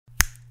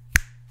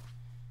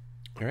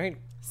All right.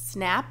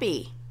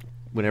 Snappy.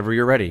 Whenever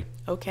you're ready.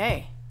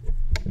 Okay.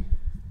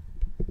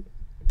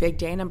 Big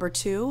day number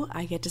 2.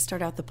 I get to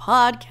start out the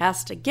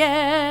podcast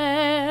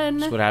again.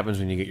 That's what happens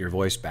when you get your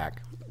voice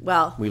back.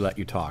 Well, We let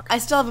you talk. I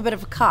still have a bit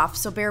of a cough,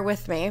 so bear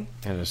with me.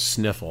 And a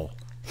sniffle.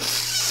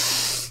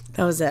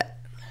 That was it.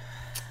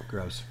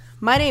 Gross.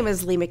 My name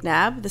is Leigh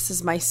McNabb. This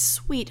is my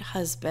sweet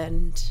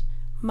husband,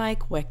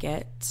 Mike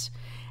Wickett.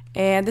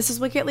 And this is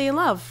Wickedly in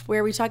Love,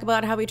 where we talk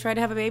about how we try to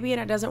have a baby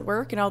and it doesn't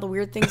work and all the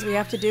weird things we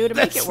have to do to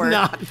make it work.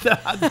 That's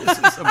not what this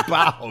is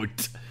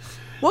about.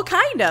 Well,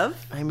 kind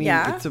of. I mean,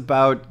 yeah. It's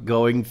about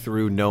going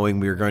through knowing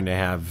we're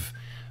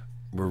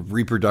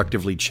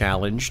reproductively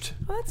challenged.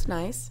 Well, that's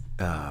nice.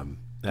 I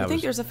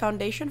think there's a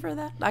foundation for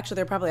that? Actually,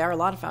 there probably are a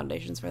lot of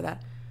foundations for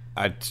that.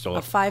 I stole A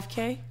it.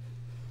 5K?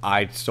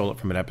 I stole it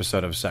from an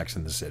episode of Sex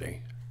and the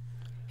City.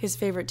 His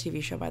favorite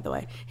TV show, by the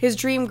way. His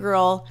dream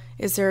girl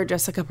is Sarah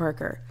Jessica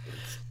Parker.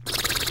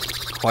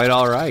 Quite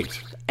all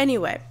right.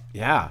 Anyway.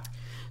 Yeah.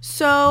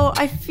 So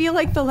I feel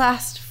like the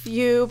last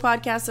few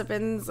podcasts have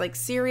been like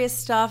serious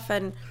stuff.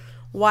 And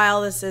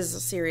while this is a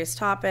serious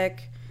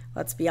topic,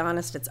 let's be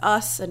honest, it's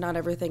us and not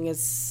everything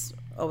is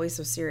always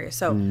so serious.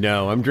 So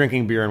No, I'm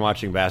drinking beer and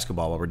watching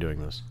basketball while we're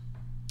doing this.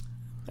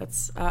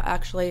 that's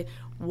actually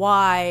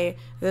why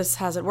this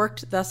hasn't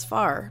worked thus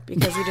far,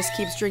 because he just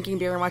keeps drinking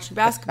beer and watching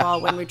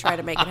basketball when we try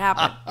to make it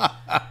happen.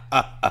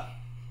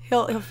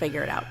 He'll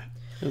figure it out.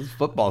 It's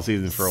football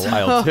season for a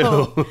while,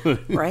 too.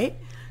 Right?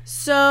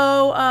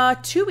 So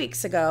 2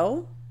 weeks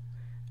ago,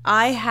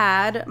 I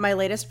had my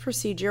latest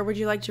procedure. Would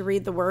you like to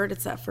read the word?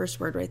 It's that first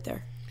word right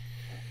there.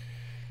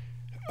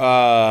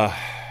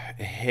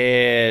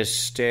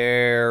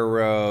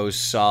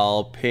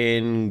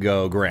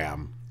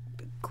 Hysterosalpingogram.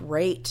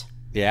 Great.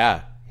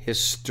 Yeah.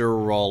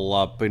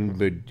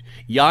 Hysterolapin.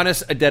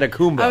 Giannis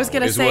Antetokounmpo. I was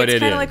going to say, it's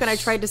kind of like when I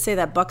tried tried to say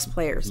that Bucks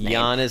player's name.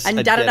 Giannis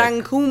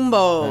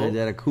Antetokounmpo.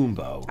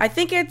 Antetokounmpo. I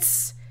think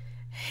it's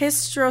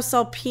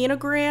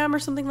hysterosalpinogram or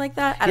something like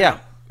that. I don't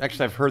know.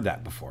 Actually, I've heard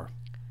that before.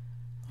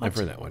 I've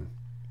heard that one.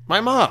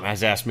 My mom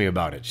has asked me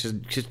about it.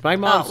 She's my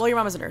mom. Oh, well, your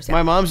mom is a nurse. Yeah.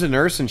 My mom's a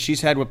nurse, and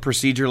she's had a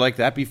procedure like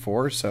that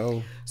before.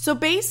 So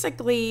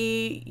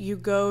basically, you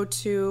go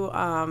to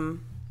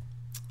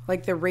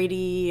like the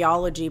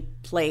radiology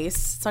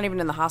place. It's not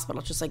even in the hospital.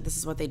 It's just like this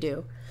is what they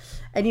do.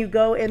 And you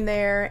go in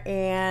there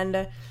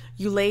and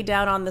you lay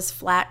down on this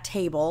flat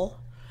table.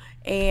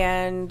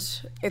 And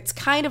it's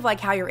kind of like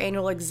how your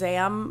annual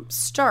exam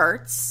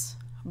starts.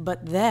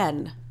 But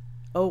then,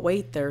 oh,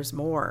 wait, there's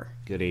more.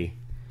 goody.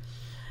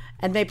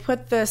 And they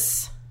put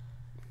this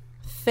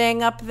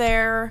thing up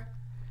there.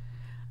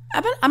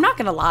 I'm not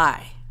going to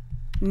lie.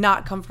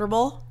 Not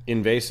comfortable.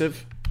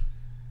 Invasive?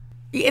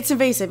 It's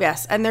invasive,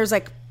 yes. And there's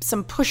like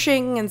some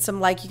pushing and some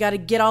like you got to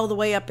get all the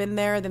way up in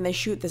there. Then they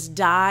shoot this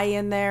dye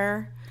in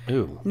there.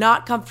 Ooh.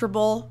 Not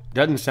comfortable.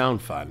 Doesn't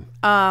sound fun.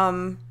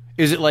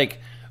 Is it like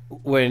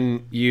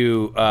when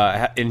you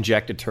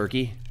inject a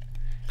turkey?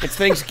 It's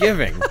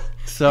Thanksgiving.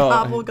 So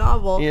Gobble,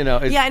 gobble. You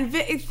know. Yeah, and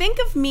think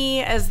of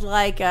me as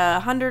like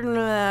a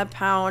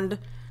 100-pound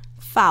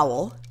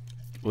fowl.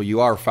 Well,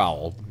 you are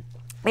foul.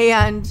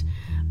 And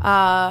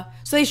so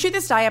they shoot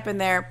this dye up in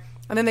there,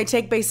 and then they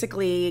take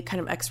basically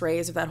kind of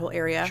x-rays of that whole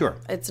area. Sure.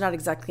 It's not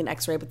exactly an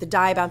x-ray, but the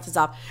dye bounces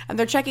off. And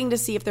they're checking to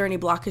see if there are any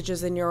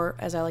blockages in your,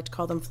 as I like to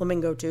call them,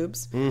 flamingo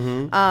tubes.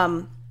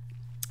 Mm-hmm.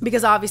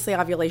 Because obviously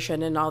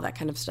ovulation and all that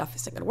kind of stuff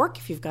isn't going to work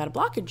if you've got a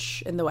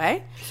blockage in the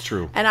way. It's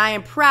true. And I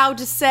am proud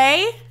to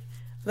say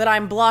that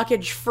I'm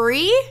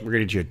blockage-free. We're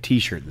going to get you a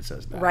T-shirt that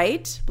says that.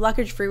 Right?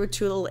 Blockage-free with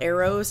 2 little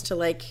arrows to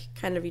like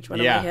kind of each one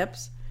of my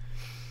hips.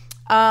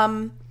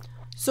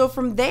 So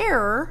from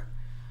there,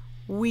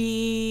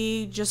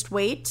 we just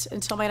wait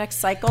until my next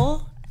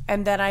cycle,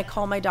 and then I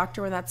call my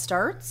doctor when that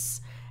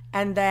starts,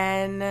 and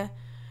then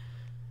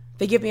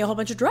they give me a whole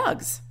bunch of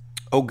drugs.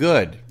 Oh,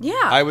 good. Yeah.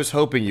 I was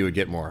hoping you would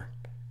get more.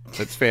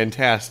 That's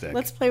fantastic.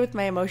 Let's play with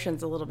my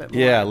emotions a little bit more.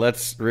 Yeah,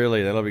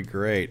 that'll be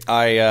great.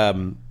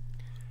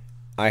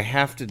 I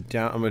have to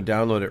I'm going to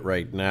download it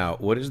right now.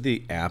 What is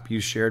the app you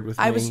shared with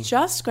me? I was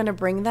just going to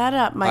bring that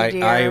up, my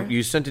dear.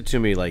 You sent it to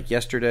me like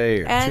yesterday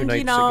or 2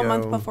 nights ago. And, a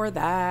month before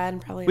that.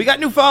 And probably we got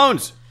new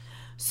phones!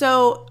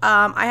 So,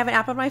 I have an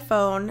app on my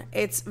phone.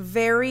 It's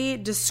very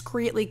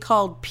discreetly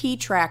called P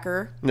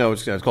Tracker. No,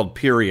 it's called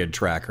Period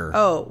Tracker.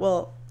 Oh,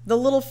 well, the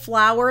little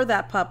flower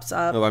that pops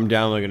up. Oh, I'm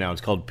downloading it now.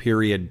 It's called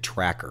Period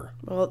Tracker.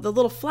 Well, the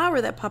little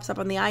flower that pops up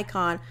on the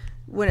icon,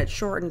 when it's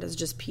shortened, is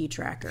just P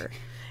Tracker.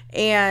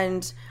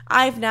 And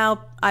I've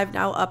now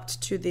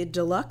upped to the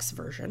deluxe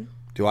version.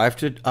 Do I have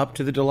to up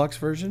to the deluxe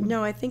version?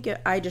 No, I think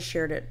I just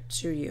shared it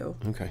to you.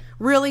 Okay.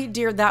 Really,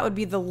 dear, that would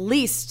be the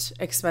least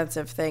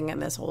expensive thing in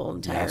this whole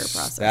entire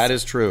process. That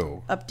is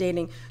true.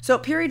 Updating. So,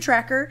 period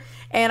tracker,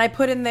 and I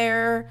put in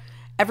there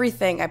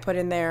everything. I put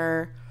in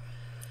there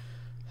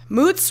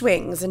mood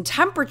swings and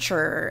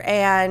temperature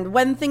and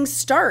when things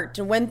start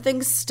and when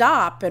things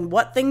stop and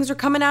what things are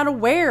coming out of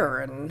where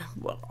and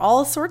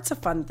all sorts of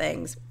fun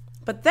things.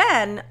 But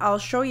then I'll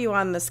show you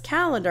on this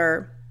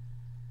calendar,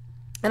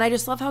 and I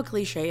just love how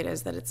cliche it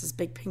is that it's this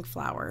big pink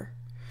flower.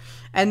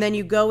 And then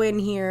you go in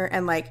here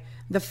and like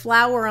the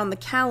flower on the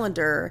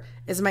calendar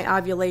is my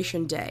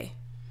ovulation day.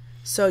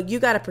 So you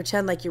got to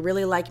pretend like you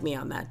really like me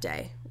on that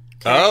day.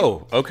 Okay?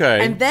 Oh,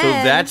 okay. And then, so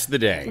that's the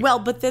day. Well,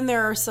 but then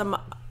there are some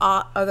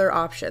other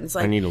options.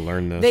 Like, I need to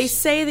learn this. They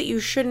say that you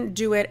shouldn't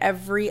do it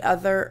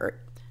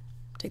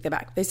take that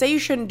back. They say you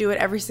shouldn't do it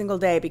every single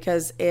day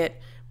because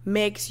it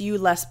makes you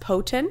less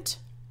potent.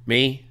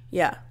 Me?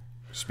 Yeah.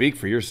 Speak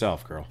for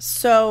yourself, girl.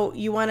 So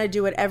you want to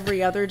do it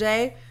every other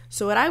day.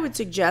 So what I would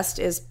suggest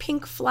is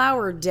Pink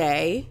Flower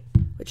Day,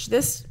 which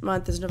this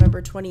month is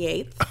November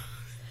 28th.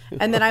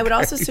 And then I would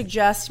also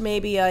suggest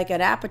maybe like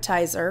an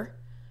appetizer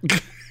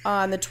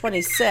on the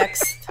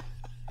 26th.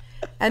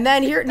 And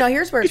then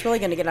here's where it's really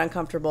going to get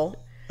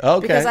uncomfortable.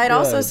 Okay. Because I'd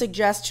also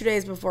suggest 2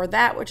 days before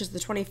that, which is the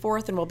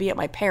 24th, and we'll be at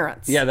my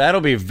parents'. Yeah,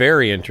 that'll be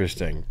very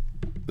interesting.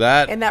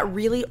 In that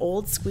really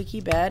old squeaky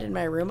bed in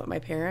my room at my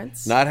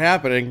parents'. Not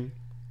happening.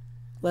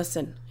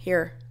 Listen,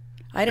 here.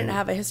 I didn't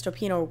have a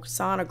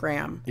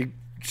histosonogram.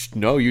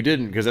 No, you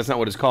didn't, because that's not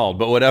what it's called,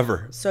 but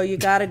whatever. So you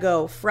got to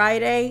go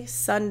Friday,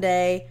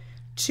 Sunday,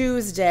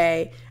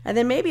 Tuesday, and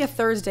then maybe a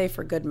Thursday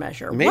for good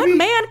measure. Maybe? What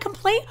man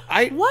complain?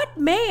 What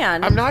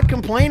man? I'm not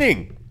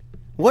complaining.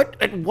 What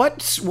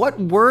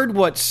word,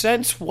 what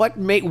sense,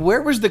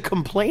 where was the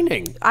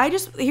complaining? I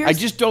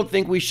just don't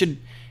think we should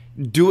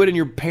do it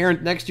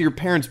next to your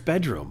parents'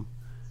 bedroom.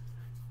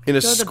 Go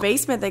to the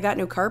basement, they got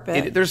new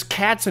carpet. There's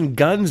cats and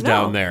guns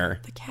down there.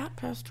 The cat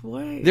passed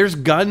away. There's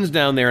guns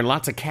down there and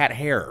lots of cat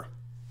hair.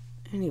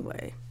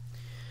 Anyway,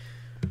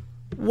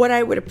 what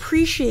I would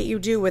appreciate you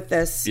do with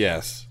this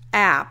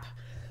app,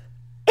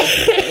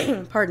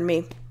 pardon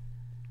me,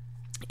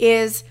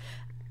 is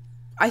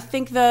I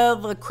think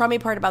the crummy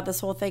part about this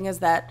whole thing is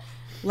that,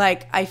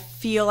 like, I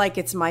feel like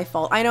it's my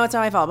fault. I know it's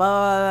not my fault. Blah,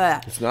 blah, blah,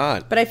 blah. It's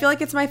not. But I feel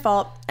like it's my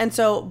fault. And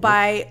so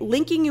by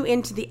linking you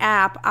into the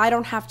app, I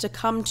don't have to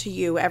come to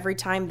you every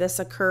time this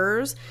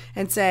occurs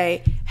and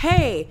say,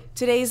 hey,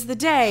 today's the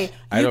day.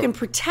 You can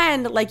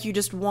pretend like you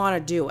just want to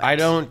do it. I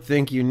don't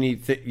think you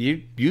need...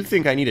 You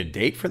think I need a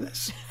date for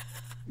this?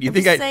 You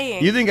think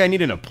I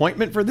need an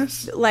appointment for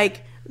this?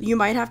 Like, you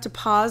might have to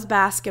pause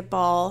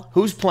basketball.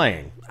 Who's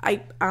playing?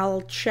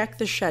 I'll check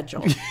the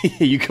schedule.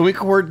 Can we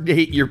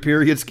coordinate your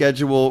period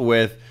schedule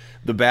with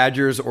the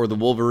Badgers or the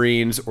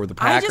Wolverines or the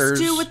Packers? I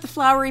just do what the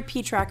Flowery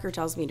Pea Tracker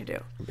tells me to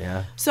do.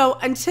 Yeah. So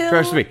until...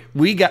 Trust me,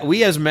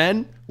 we as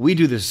men, we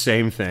do the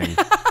same thing.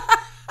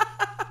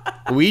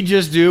 We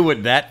just do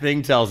what that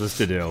thing tells us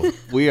to do.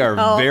 We are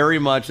very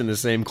much in the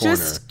same corner.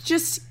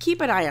 Just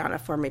keep an eye on it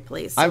for me,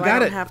 please. So I've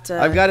got it.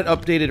 I've got it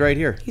updated right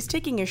here. He's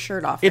taking his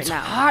shirt off right now.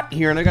 It's hot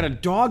here, and I got a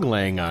dog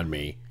laying on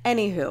me.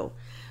 Anywho,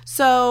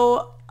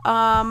 so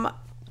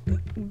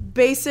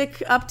basic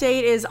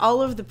update is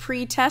all of the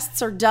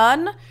pre-tests are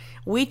done.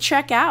 We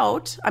check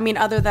out. I mean,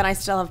 other than I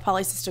still have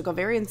polycystic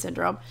ovarian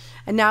syndrome,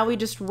 and now we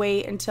just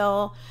wait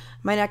until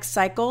my next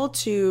cycle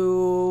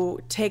to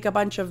take a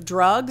bunch of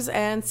drugs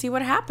and see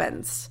what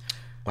happens.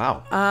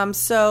 Wow.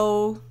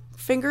 So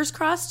fingers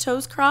crossed,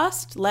 toes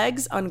crossed,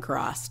 legs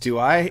uncrossed. Do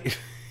I?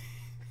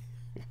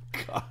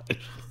 God.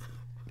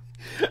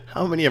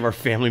 How many of our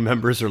family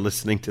members are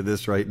listening to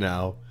this right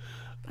now?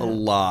 A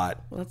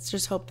lot. Let's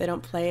just hope they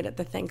don't play it at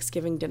the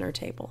Thanksgiving dinner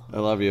table. I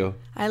love you.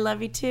 I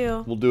love you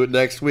too. We'll do it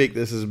next week.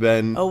 This has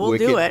been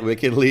do it.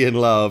 Wickedly in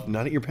Love.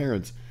 Not at your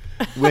parents'.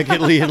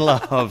 Wickedly in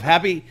Love.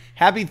 Happy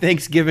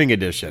Thanksgiving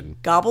edition.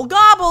 Gobble,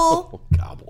 gobble. Gobble.